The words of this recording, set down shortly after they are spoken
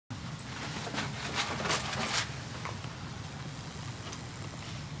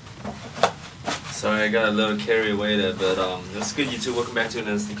Sorry, I got a little carried away there, but that's good, YouTube. Welcome back to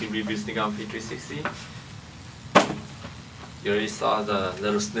another sneaky review sneak on P360. You already saw the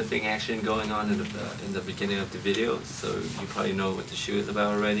little sniffing action going on in the beginning of the video, so you probably know what the shoe is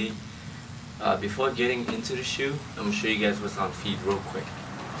about already. Before getting into the shoe, I'm gonna show you guys what's on feet real quick.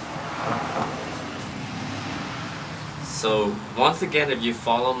 So once again, if you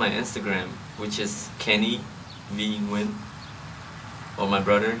follow my Instagram, which is Kenny V Win, or my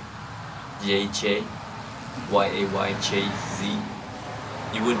brother JJYAYJZ,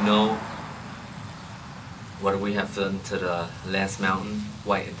 you would know what we have done to the Last Mountain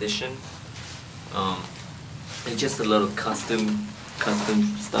White Edition. It's just a little custom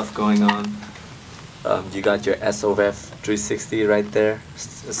stuff going on. You got your SOF 360 right there,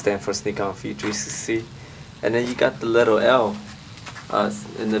 stand for Sneak On Feet 360, and then you got the little L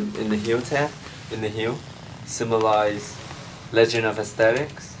in the heel tab, in the heel, symbolize Legend of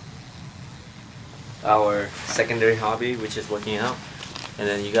Aesthetics, our secondary hobby, which is working out. And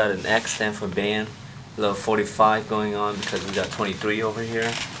then you got an X, stand for band, a little 45 going on because we got 23 over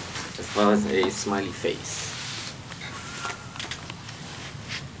here, as well as a smiley face.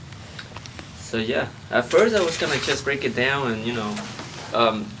 So yeah, at first I was gonna just break it down and, you know,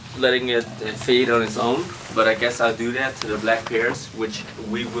 letting it fade on its own, but I guess I'll do that to the black pairs, which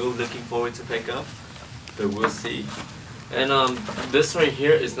we will looking forward to pick up, but we'll see. And this right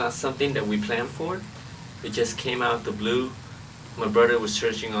here is not something that we planned for. It just came out of the blue. My brother was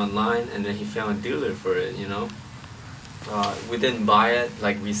searching online and then he found a dealer for it, you know. We didn't buy it,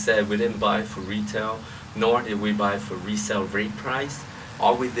 like we said, we didn't buy it for retail, nor did we buy it for resale rate price.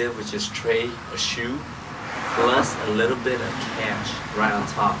 All we did was just trade a shoe plus a little bit of cash right on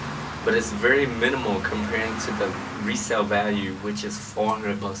top. But it's very minimal comparing to the resale value, which is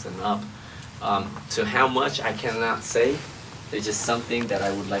 400 bucks and up. To how much I cannot say. It's just something that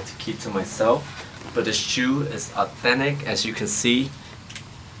I would like to keep to myself. But the shoe is authentic, as you can see.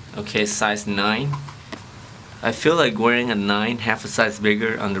 Okay, size 9. I feel like wearing a 9, half a size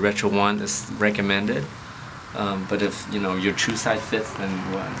bigger on the Retro 1 is recommended. But if you know your true size fits, then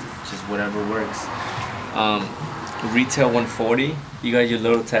just whatever works. Retail 140. You got your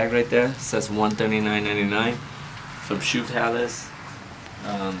little tag right there. It says $139.99 from Shoe Palace.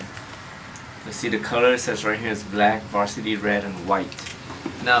 Let's see, the color, it says right here is black, varsity red, and white.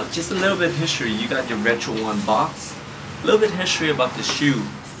 Now, just a little bit of history. You got your Retro 1 box. A little bit of history about the shoe.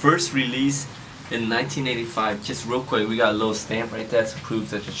 First released in 1985. Just real quick, we got a little stamp right there to prove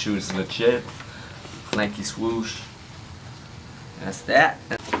that the shoe is legit. Nike swoosh. That's that.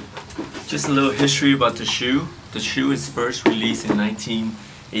 Just a little history about the shoe. The shoe is first released in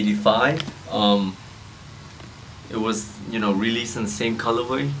 1985. It was, you know, released in the same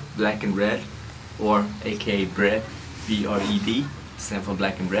colorway, black and red, or aka Bred, B-R-E-D, stand for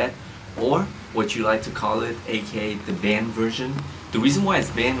black and red, or what you like to call it, aka the band version. The reason why it's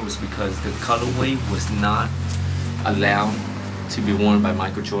banned was because the colorway was not allowed to be worn by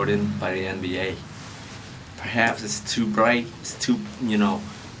Michael Jordan by the NBA. Perhaps it's too bright, it's too, you know,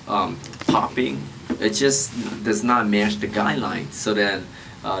 popping. It just does not match the guidelines. So then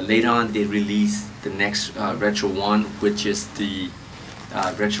later on they released the next Retro 1, which is the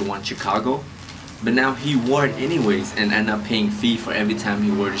Retro 1 Chicago. But now he wore it anyways and ended up paying fee for every time he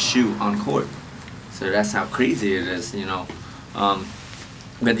wore the shoe on court. So that's how crazy it is, you know.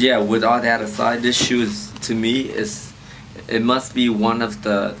 But yeah, with all that aside, this shoe is, to me, it must be one of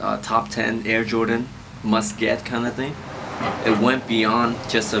the top 10 Air Jordan must-get kind of thing. It went beyond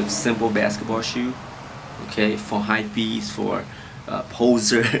just a simple basketball shoe, okay, for hypebeasts, for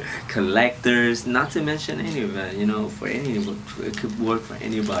poser collectors, not to mention any of that, you know, for any, it could work for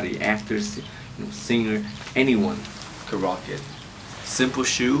anybody, actors, you know, singer, anyone could rock it. Simple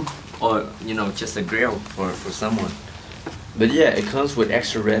shoe, or you know, just a grail for someone. But yeah, it comes with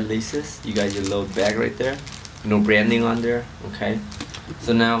extra red laces. You got your little bag right there, no branding on there, okay.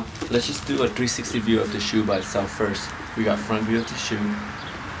 So now let's just do a 360 view of the shoe by itself first. We got front view of the shoe,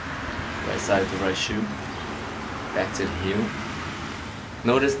 right side of the right shoe, back to the heel.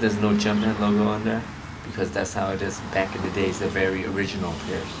 Notice there's no Jumpman logo on there because that's how it is back in the days, the very original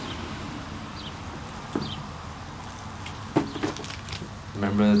pairs.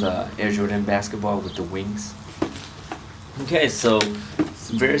 Remember the Air Jordan basketball with the wings? Okay, so it's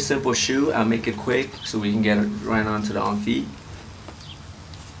a very simple shoe. I'll make it quick so we can get it right onto the on feet.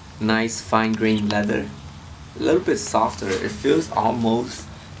 Nice fine grained leather, a little bit softer. It feels almost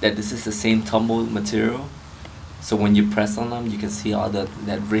that this is the same tumble material. So when you press on them, you can see all that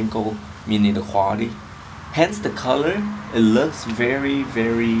wrinkle, meaning the quality. Hence the color, it looks very,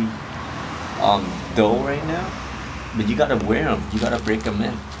 very dull right now. But you gotta wear them, you gotta break them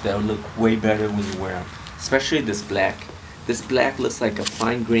in. They'll look way better when you wear them. Especially this black. This black looks like a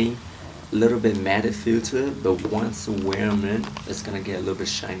fine grain, a little bit matted feel to it, but once you wear them in, it's gonna get a little bit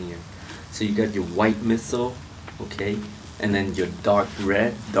shinier. So you got your white midsole, okay, and then your dark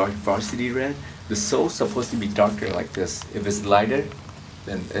red, dark varsity red. The sole's supposed to be darker like this. If it's lighter,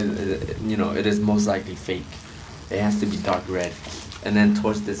 then you know, it is most likely fake. It has to be dark red. And then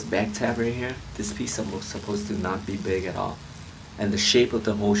towards this back tab right here, this piece is supposed to not be big at all. And the shape of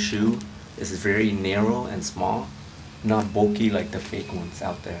the whole shoe is very narrow and small, not bulky like the fake ones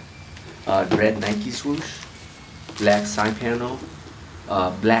out there. Red Nike swoosh, black side panel,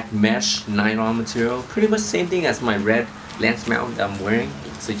 black mesh nylon material, pretty much same thing as my red Lance Mountain that I'm wearing,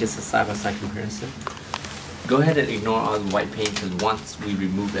 so just a side-by-side comparison. Go ahead and ignore all the white paint, because once we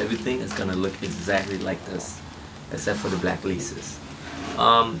remove everything, it's gonna look exactly like this, except for the black laces.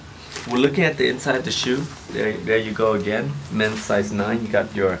 We're looking at the inside of the shoe. There you go again, men's size 9. You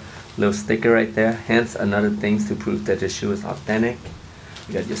got your little sticker right there, hence another thing to prove that the shoe is authentic.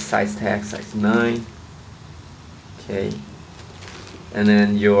 You got your size tag, size 9. Okay. And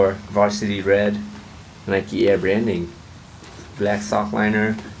then your varsity red Nike Air branding. Black sock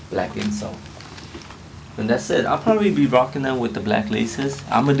liner, black insole. And that's it. I'll probably be rocking them with the black laces.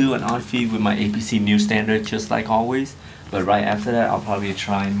 I'm gonna do an on feed with my APC new standard just like always. But right after that, I'll probably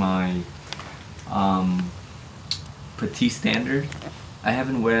try my petite standard. I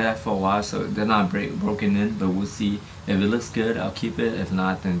haven't wear that for a while, so they're not broken in, but we'll see. If it looks good, I'll keep it. If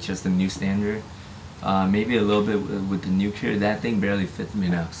not, then just the new standard. Maybe a little bit with the new Cure. That thing barely fits me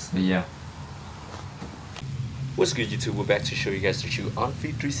now, so yeah. What's good, YouTube? We're back to show you guys the shoe on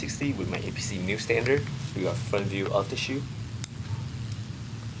feed 360 with my APC new standard. We got front view of the shoe.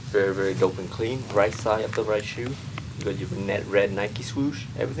 Very dope and clean. Right side of the right shoe. You got your net red Nike swoosh.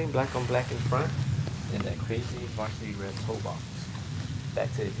 Everything black on black in front. And that crazy varsity red toe box.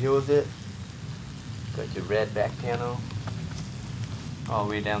 Back to the heel of it. Got your red back panel. All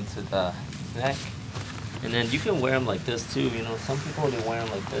the way down to the neck. And then you can wear them like this too. You know, some people, they wear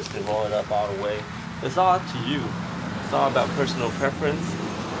them like this. They roll it up all the way. It's all up to you. It's all about personal preference.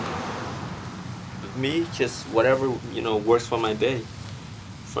 With me, just whatever, you know, works for my day.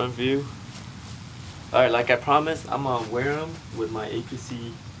 Front view. Alright, like I promised, I'm gonna wear them with my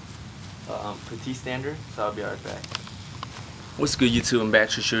APC petite standard. So I'll be right back. What's good, YouTube? I'm back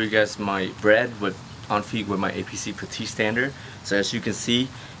to show you guys my Bred with on feet with my APC petite standard. So as you can see,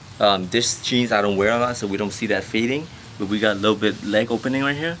 this jeans I don't wear a lot, so we don't see that fading. But we got a little bit leg opening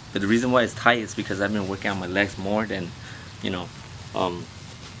right here. But the reason why it's tight is because I've been working on my legs more than, rather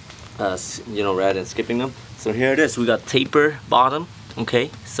than skipping them. So here it is. We got taper bottom.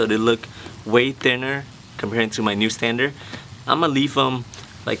 Okay, so they look way thinner compared to my new standard. I'm gonna leave them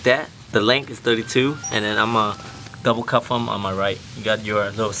like that. The length is 32, and then I'm gonna double cuff them on my right. You got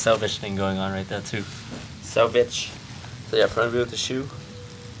your little selvage thing going on right there too. Selvage. So yeah, front view of the shoe.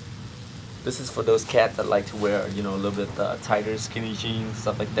 This is for those cats that like to wear, you know, a little bit tighter skinny jeans,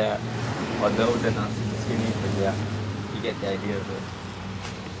 stuff like that. Although they're not super skinny, but yeah, you get the idea of it.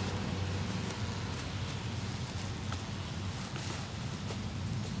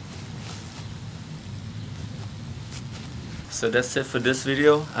 So that's it for this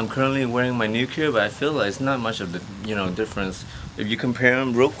video. I'm currently wearing my new Cure, but I feel like it's not much of the difference. If you compare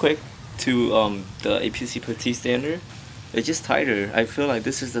them real quick to the APC Petite Standard, it's just tighter. I feel like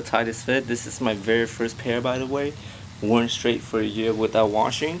this is the tightest fit. This is my very first pair, by the way, worn straight for a year without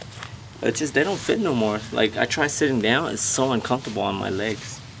washing. It's just they don't fit no more. Like I try sitting down, it's so uncomfortable on my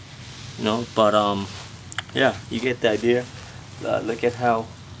legs, you know. But yeah, you get the idea. Look at how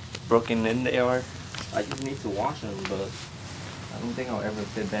broken in they are. I just need to wash them, but I don't think I'll ever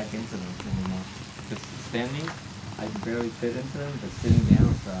fit back into them anymore. Just standing, I barely fit into them, but sitting down,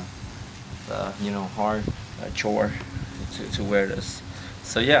 it's hard chore to wear this.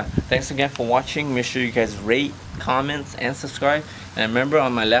 So yeah, thanks again for watching. Make sure you guys rate, comments, and subscribe. And remember,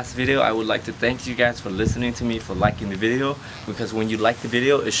 on my last video, I would like to thank you guys for listening to me, for liking the video, because when you like the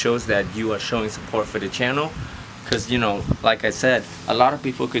video, it shows that you are showing support for the channel. Because, you know, like I said, a lot of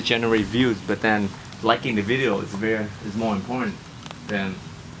people could generate views, but then liking the video is more important than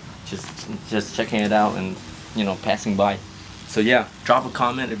just checking it out and, you know, passing by. So yeah, drop a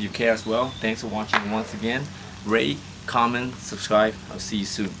comment if you care as well. Thanks for watching once again. Rate, comment, subscribe. I'll see you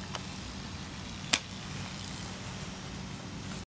soon.